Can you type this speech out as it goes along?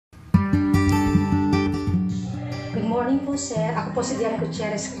morning po, sir. Ako po si Diana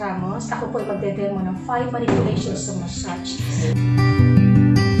Gutierrez Ramos. Ako po ay magdedemo ng 5 manipulations to massage.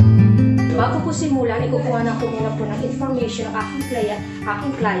 Bago po simulan, ikukuha na po muna po ng information ng aking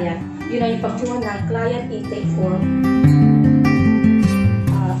client. Yun ay yung pagkuha ng client intake form.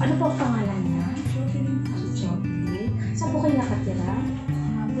 Ano po ang pangalan niya? Joby. Saan po kayo nakatira?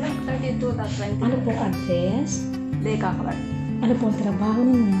 Block 32-20. Ano po ang address? Dekaklat. Ano po ang trabaho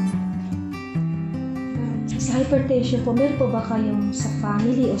ninyo? Sa hypertension po, meron po ba kayong sa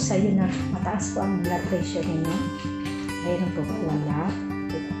family o sa iyo na mataas po ang blood pressure ninyo? Mayroon po ba? Wala.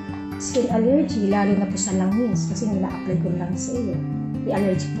 Skin allergy, lalo na po sa langis kasi nila-apply ko lang sa iyo. May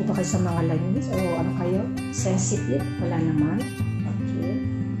allergy po ba kayo sa mga langis? O ano kayo? Sensitive? Wala naman.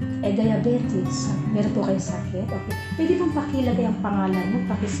 Okay. Diabetes, meron po kayong sakit? Okay. Pwede pong pakilagay ang pangalan mo,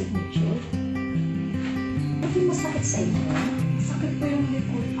 paki-signature. Ano yung masakit sa inyo? Sakit po yung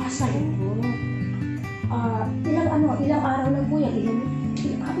likod. Sa likod. Ilang araw na po yan?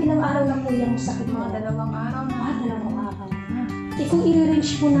 Ilang araw na po yung sakit mo? Mga 2 araw na. 2 araw na. Kung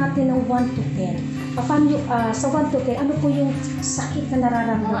i-range po natin ng 1 to 10, sa 1 to 10, ano po yung sakit na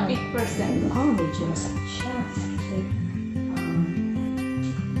nararamdaman? Mga 8%. Medyo masakit siya. Okay.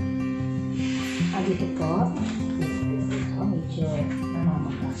 Dito po. Medyo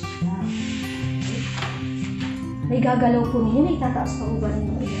namamagas siya. May gagalaw po ninyo, may tataas pa po ba rin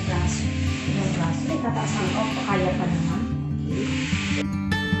yung ilang braso? May tataas pa po, kaya pa naman.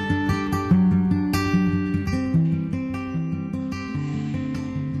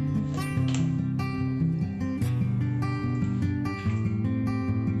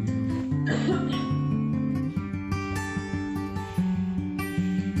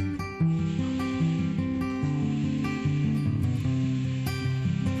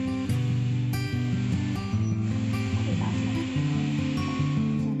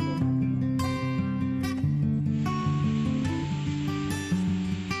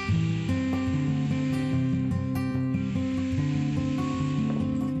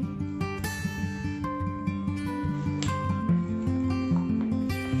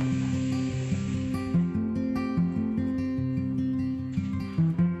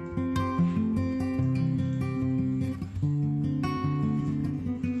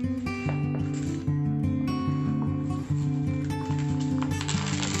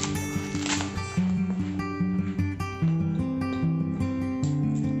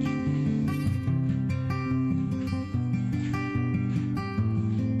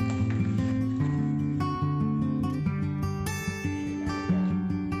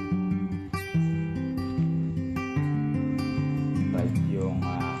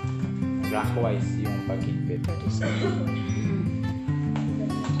 Clockwise yung pag-higpit.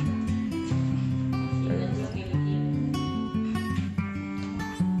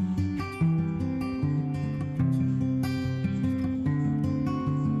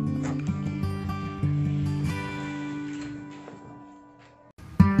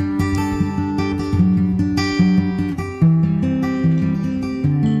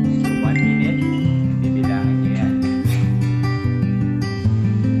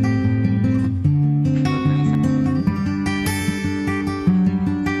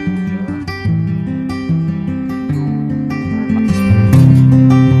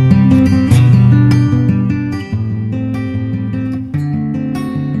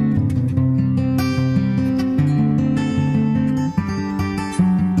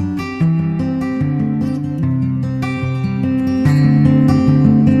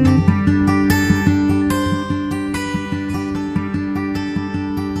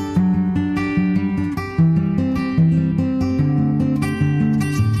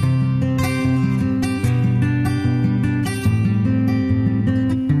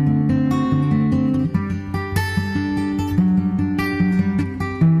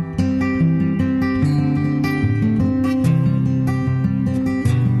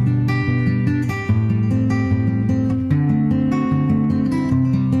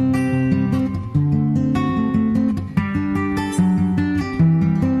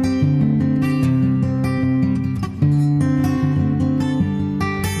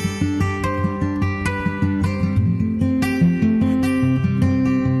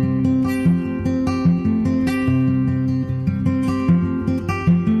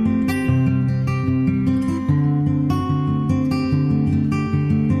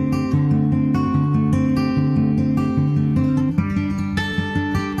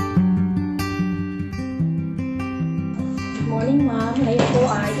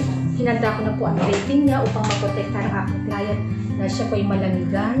 hinanda ko na po ang draping niya upang maprotekta ng aking client na siya po ay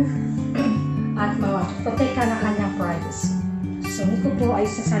malamigan at maprotekta ng kanyang privacy. So, hindi ko po ay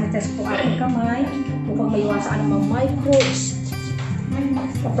sasanitize po ating kamay upang maiwasan ang mga microbes.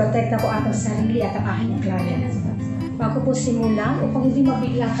 Maprotect po ating sarili at ang aking client. Bago po simulan, upang hindi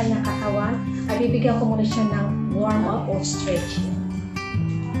mabigla ang kanyang katawan, ay bibigyan ko muna siya ng warm-up or stretching.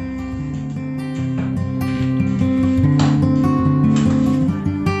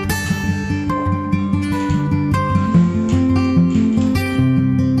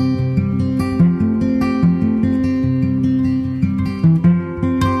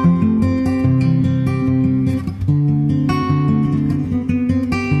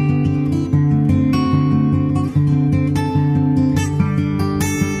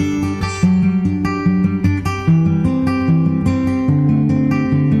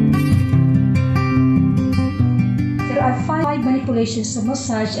 Manipulations of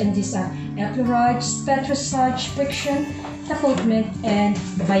massage, and these are effleurage, petrissage, friction, tapotement, and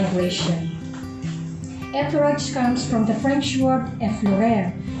vibration. Effleurage comes from the French word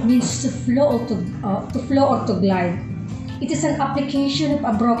effleurer, means to flow or to glide. It is an application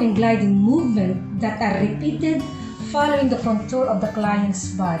of a broken gliding movement that are repeated following the contour of the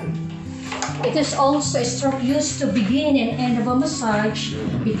client's body. It is also a stroke used to begin and end of a massage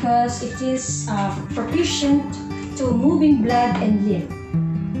because it is proportioned to moving blood and lymph.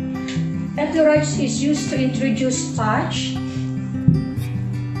 Effleurage is used to introduce touch,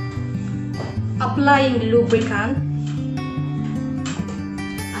 applying lubricant,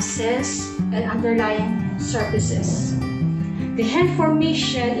 assess, and underlying surfaces. The hand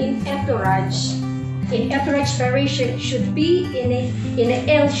formation in effleurage variation should be in a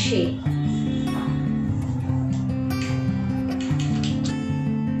L shape.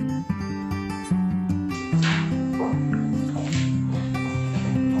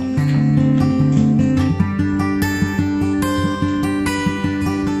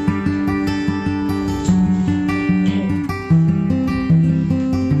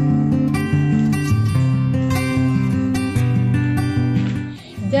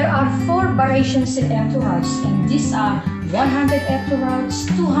 There are 4 variations in effleurage, and these are 100 effleurage,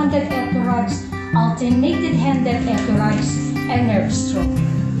 200 effleurage, alternated handed effleurage, and nerve stroke.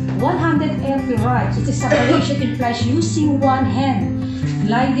 100 effleurage, it is a variation implies using one hand,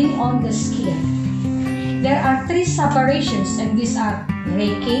 gliding on the skin. There are 3 sub-variations, and these are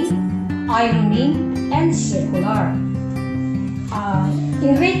raking, ironing, and circular.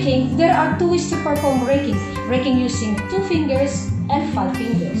 In raking, there are 2 ways to perform raking. Raking using 2 fingers and 5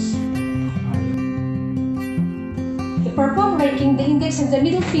 fingers. To perform raking, the index and the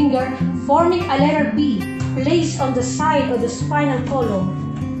middle finger forming a letter B placed on the side of the spinal column.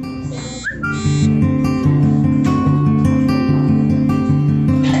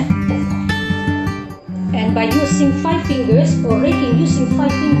 And by using 5 fingers or raking using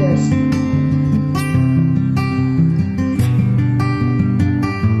 5 fingers,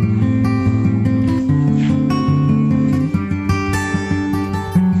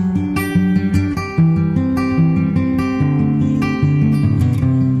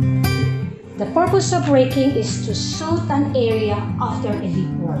 the purpose of raking is to soothe an area after a deep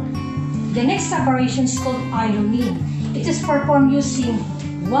work. The next variation is called ironing. It is performed using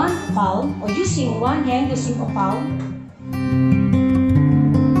one palm or using one hand using a palm.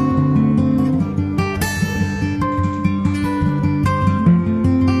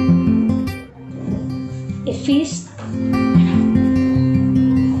 A fist.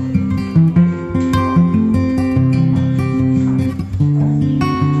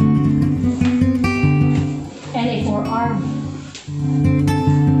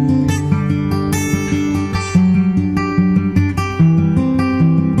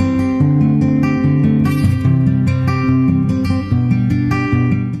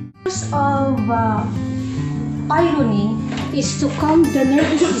 Ironing is to calm the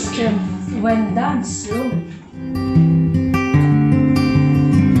nervous system when done slowly.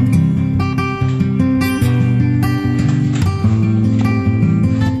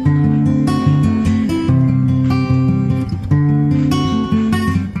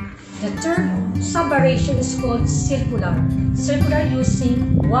 The third sub-variation is called circular. Circular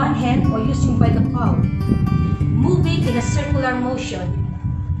using one hand or using by the palm, moving in a circular motion.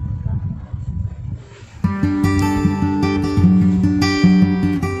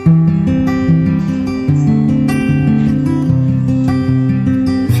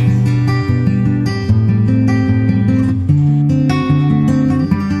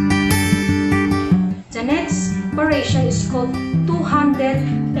 Is called 200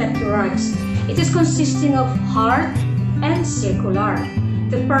 effleurage. It is consisting of heart and circular.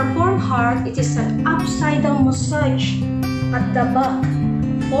 To perform heart, it is an upside down massage at the back,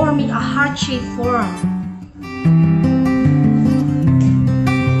 forming a heart-shaped form.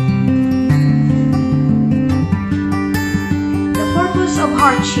 of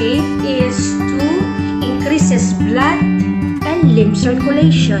heart shape is to increases blood and limb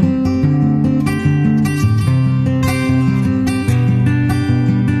circulation.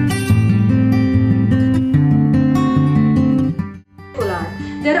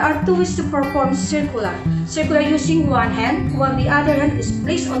 There are two ways to perform circular. Circular using one hand, while the other hand is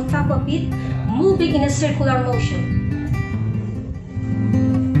placed on top of it, moving in a circular motion.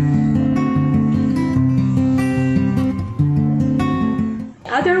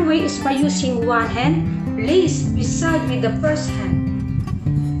 The other way is by using one hand placed beside with the first hand.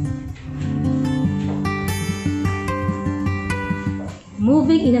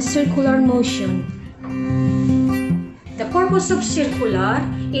 Moving in a circular motion. The purpose of circular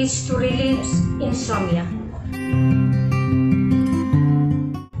is to relieve insomnia.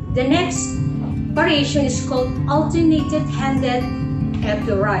 The next variation is called alternated-handed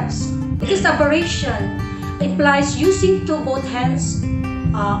rise. This variation implies using both hands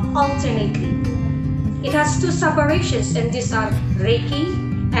alternately. It has two sub-variations, and these are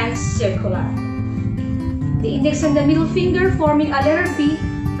raking and circular. The index and the middle finger forming a letter B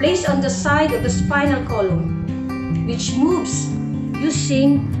placed on the side of the spinal column, which moves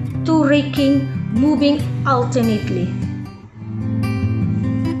using two raking, moving alternately.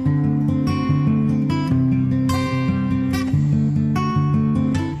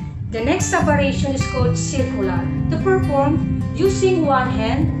 The next variation is called circular. To perform, using one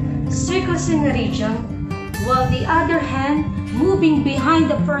hand circles in a region, while the other hand moving behind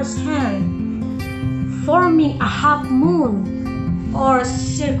the first hand, forming a half moon or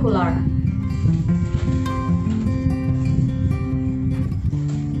circular.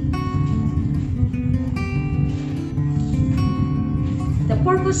 The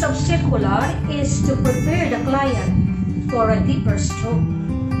purpose of circular is to prepare the client for a deeper stroke.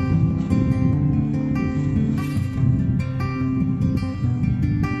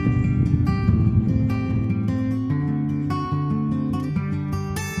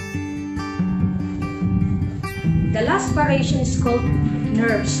 The last variation is called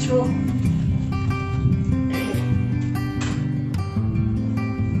nerve stroke.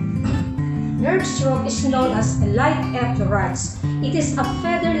 Nerve stroke is known as a light rise. It is a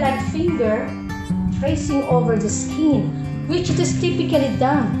feather-like finger tracing over the skin, which it is typically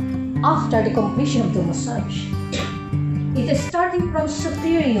done after the completion of the massage. It is starting from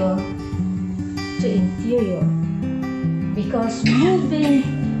superior to inferior, because moving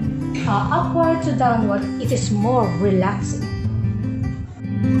upward to downward, it is more relaxing.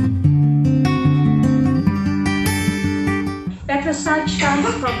 Petrissage comes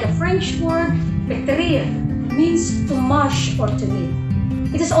from the French word pétrir, means to mash or to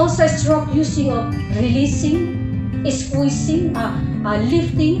knead. It is also a stroke using of releasing, squeezing,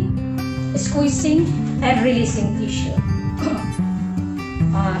 lifting, squeezing, and releasing tissue.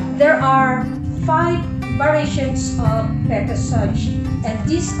 There are 5 variations of petrissage, and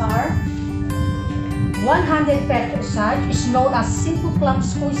these are: one-handed petrissage is known as simple clump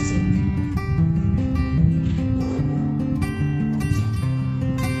squeezing.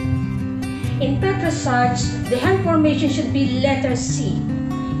 In petrissage, the hand formation should be letter C.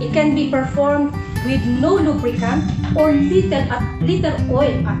 It can be performed with no lubricant or little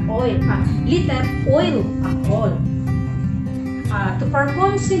oil at all. To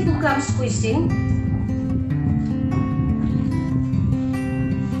perform simple clump squeezing,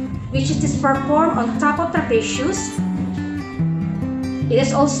 which it is performed on top of trapezius, it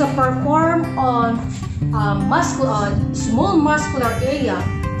is also performed on small muscular area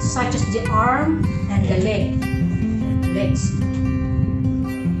such as the arm and the legs.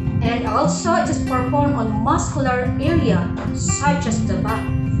 And also it is performed on muscular area such as the back.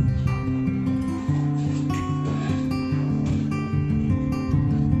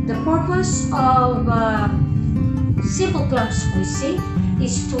 The purpose of simple clump squeezing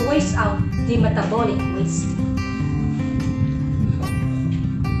is to waste out the metabolic waste.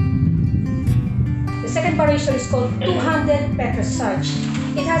 The second variation is called two-handed petrissage.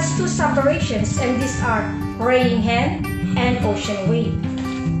 It has 2 sub-variations, and these are praying hand and ocean wave.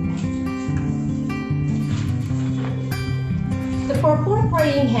 To perform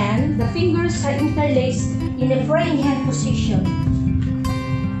praying hand, the fingers are interlaced in a praying hand position.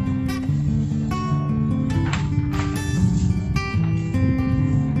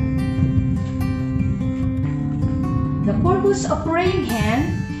 The purpose of praying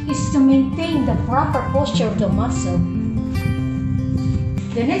hand is to maintain the proper posture of the muscle.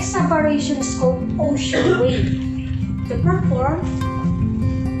 The next sub-variation is called ocean wave. To perform,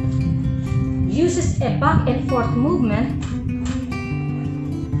 uses a back and forth movement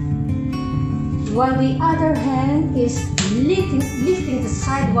while the other hand is lifting the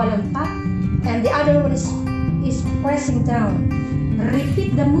side wall on top, and the other one is pressing down.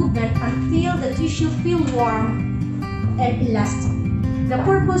 Repeat the movement until the tissue feels warm and elastic. The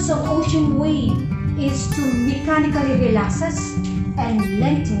purpose of ocean wave is to mechanically relaxes and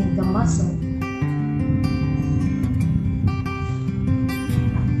lengthen the muscle.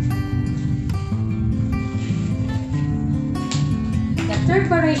 The third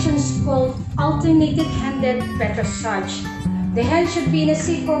variation is called alternated handed dressage. The hand should be in a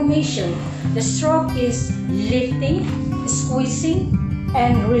C formation. The stroke is lifting, squeezing,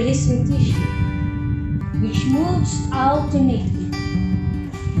 and releasing tissue, which moves alternately.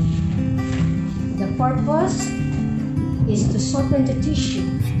 The purpose is to soften the tissue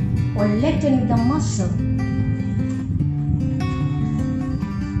or lengthen the muscle.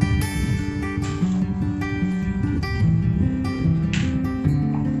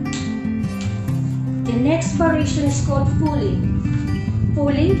 The next variation is called pulling.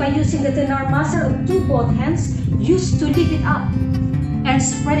 Pulling by using the thenar muscle of both hands used to lift it up and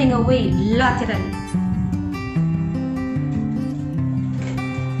spreading away laterally.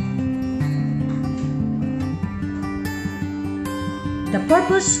 The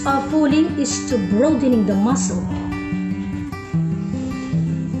purpose of pulling is to broadening the muscle.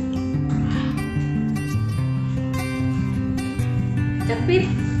 The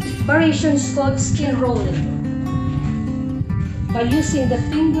fifth variation is called skin rolling. By using the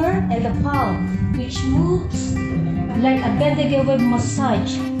finger and the palm, which moves like a Bendigo wave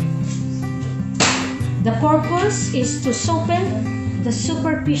massage. The purpose is to soften the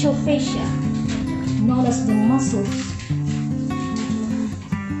superficial fascia, known as the muscles.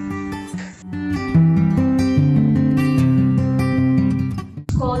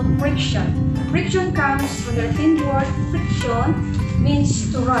 It's called friction. Friction comes from the Latin word friction, means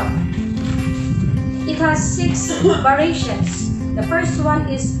to rub. It has 6 variations. The first one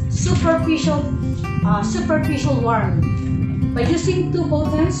is superficial warming. By using 2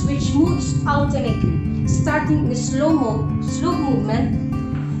 both hands, which moves alternately, starting in slow movement,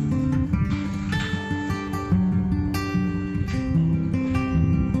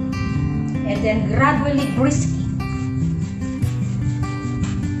 and then gradually briskly.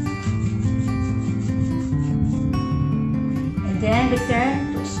 And then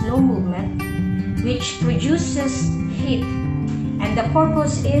return to slow movement, which produces heat. And the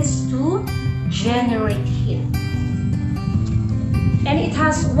purpose is to generate heat. And it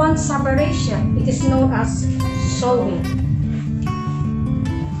has one sub-variation. It is known as sewing.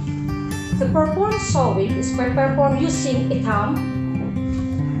 To perform sewing is performed using a thumb,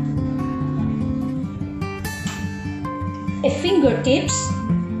 a fingertips,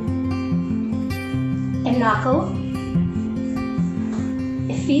 a knuckle,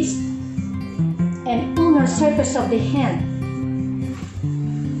 a fist, and ulnar surface of the hand.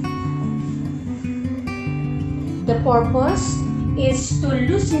 The purpose is to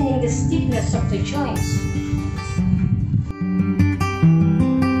loosening the stiffness of the joints.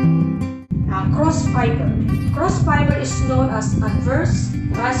 Cross fiber. Cross fiber is known as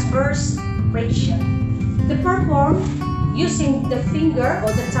transverse friction. To perform using the finger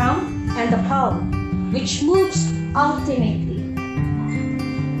or the thumb and the palm, which moves alternately.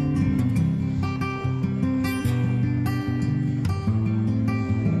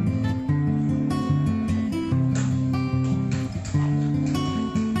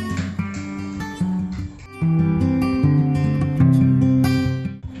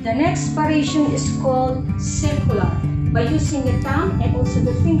 The next variation is called circular, by using the thumb and also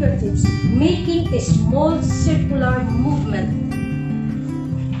the fingertips, making a small circular movement.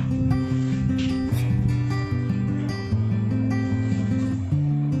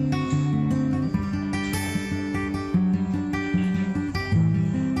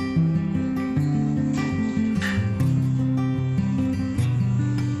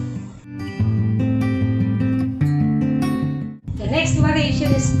 The next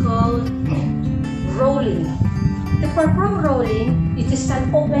variation is called rolling. To perform rolling, it is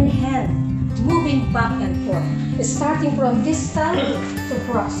an open hand moving back and forth, starting from distal to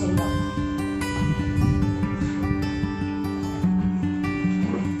proximal.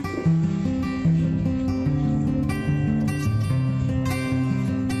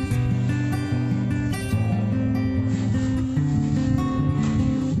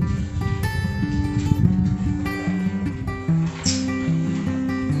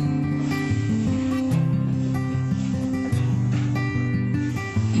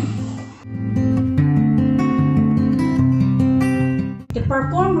 To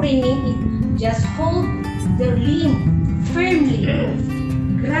perform ringing, it just hold the limb firmly,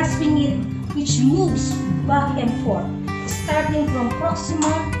 grasping it which moves back and forth, starting from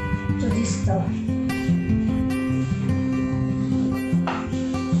proximal to distal.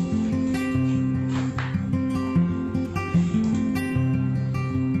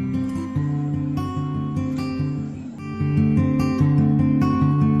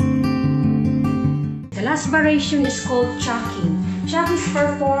 The last variation is called chucking. Chuck is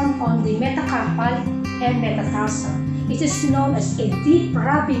performed on the metacarpal and metatarsal. It is known as a deep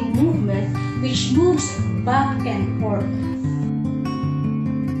rubbing movement which moves back and forth.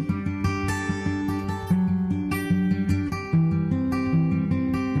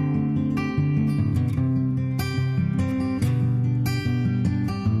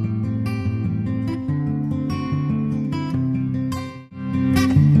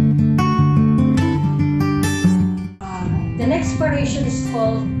 The next variation is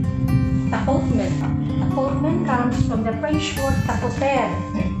called tapotement. Tapotement comes from the French word tapoter,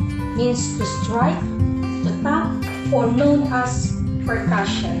 means to strike, to tap, or known as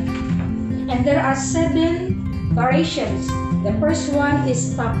percussion. And there are 7 variations. The first one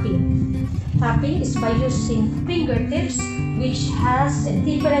is tapping. Tapping is by using fingertips, which has a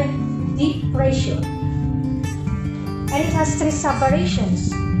different deep ratio. And it has 3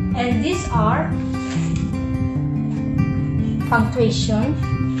 sub-variations. And these are punctuation,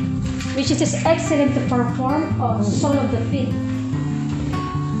 which is excellent to perform on the sole of the feet.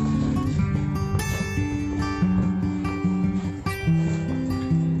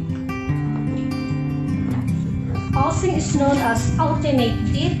 Pulsing is known as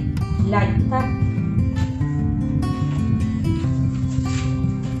alternative light tap.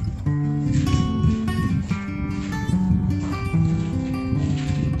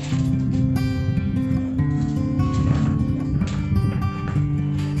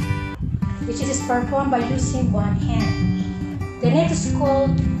 Which is performed by using one hand. The next is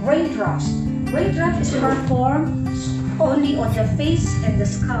called raindrops. Raindrop is performed only on the face and the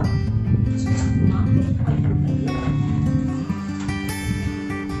scalp.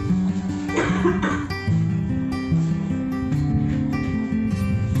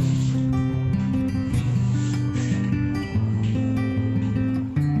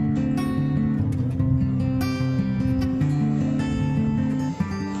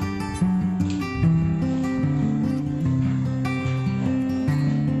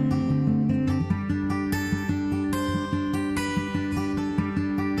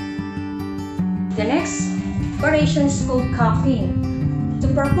 The next variation is called cupping. To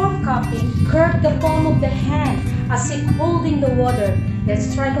perform cupping, curve the palm of the hand as if holding the water, then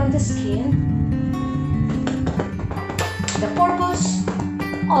strike on the skin. The purpose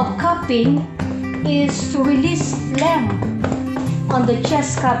of cupping is to release phlegm on the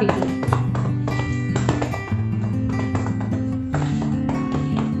chest cavity.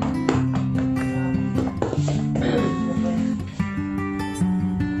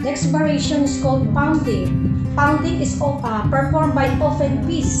 Next variation is called pounding. Pounding is performed by open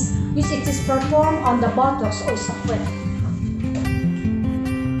fist, which it is performed on the buttocks or sapwet.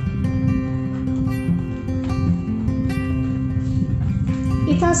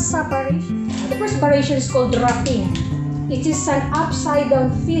 It has separation. The first variation is called draping. It is an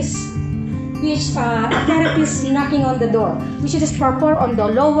upside-down fist, which a therapist knocking on the door, which it is performed on the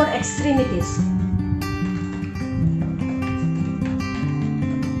lower extremities.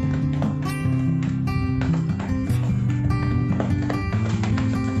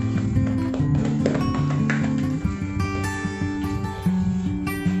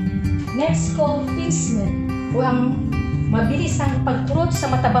 Next called pincement, o ang mabilis ang pagturot sa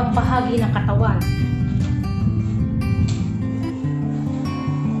matabang bahagi ng katawan.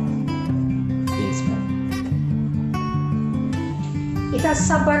 Pincement. It has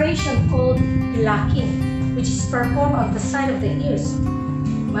sub-variation called locking, which is performed on the side of the ears.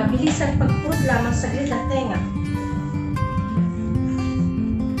 Mabilis ang pagturot lamang sa gilid ng tenga.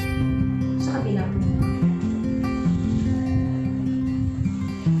 Sa kabila po.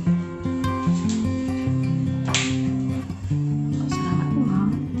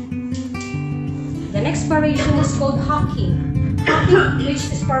 The next variation is called hocking. Hocking, which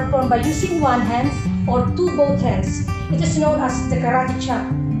is performed by using one hand or both hands. It is known as the karate chop.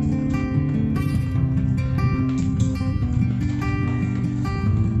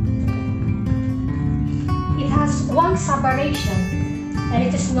 It has one sub-variation, and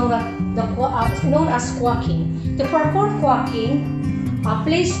it is known as quacking. To perform quacking,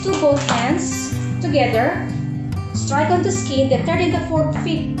 place both hands together, strike on the skin, the third and the fourth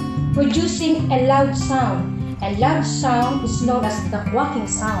feet, producing a loud sound. A loud sound is known as the quacking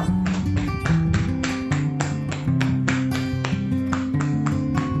sound.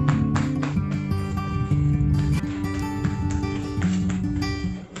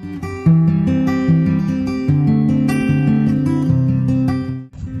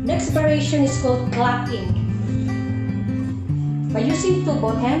 variation is called clapping. By using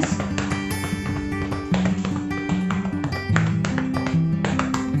both hands,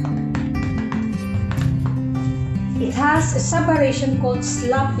 it has a sub-variation called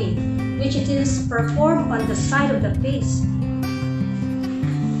slapping, which it is performed on the side of the face.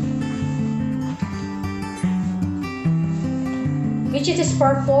 Which it is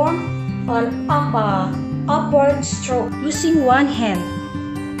performed on upward stroke using one hand.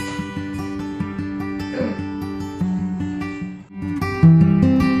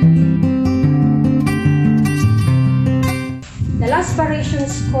 The last variation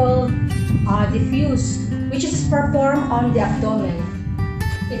is called diffuse, which is performed on the abdomen.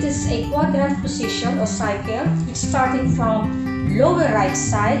 It is a quadrant position or cycle, starting from lower right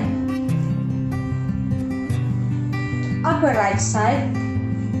side, upper right side,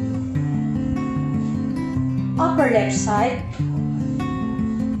 upper left side,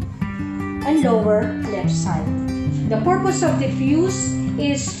 and lower left side. The purpose of diffuse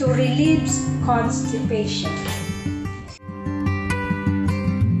is to relieve constipation.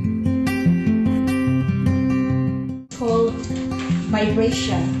 Called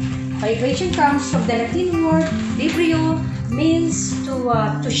vibration. Vibration comes from the Latin word vibrio, means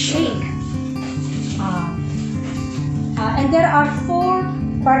to shake. And there are 4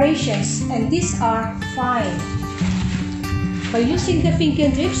 variations, and these are fine. By using the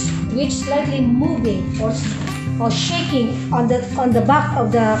fingertips, which slightly moving or shaking on the back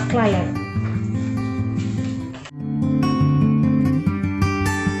of the client.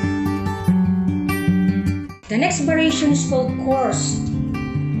 The next variation is called coarse.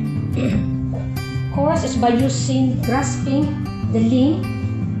 Coarse is by using grasping the link,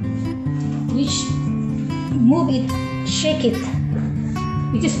 which move it, shake it.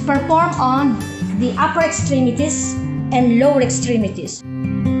 It is performed on the upper extremities and lower extremities.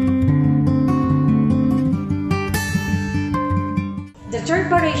 The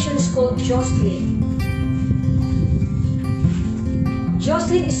third variation is called jostling.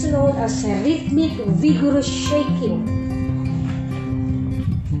 Jostling is known as a rhythmic, vigorous shaking,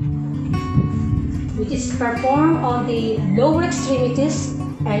 which is performed on the lower extremities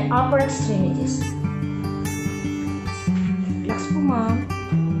and upper extremities. Relax po, ma'am.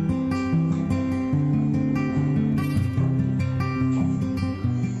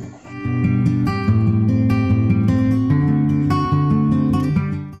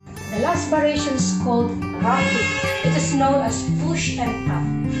 The last variation is called draping. It is known as push and tap.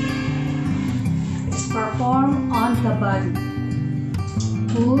 It is performed on the body.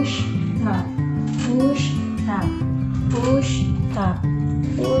 Push, tap, push, tap, push, tap,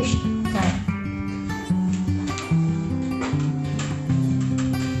 push, tap.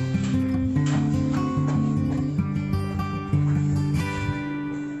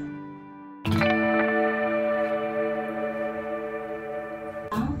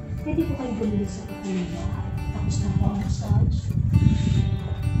 Pwede po kayo bumili sa pagpili. Tapos na po ang massage.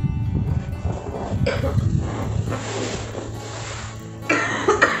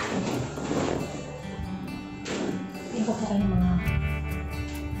 Hindi po kayo mga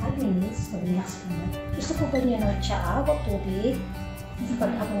 5 minutes. Mag-relax po na. Gusto po ba niya ng tsaa o tubig?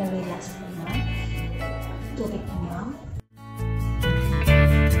 Pag ako na-relax po na. Tubig po, ma'am.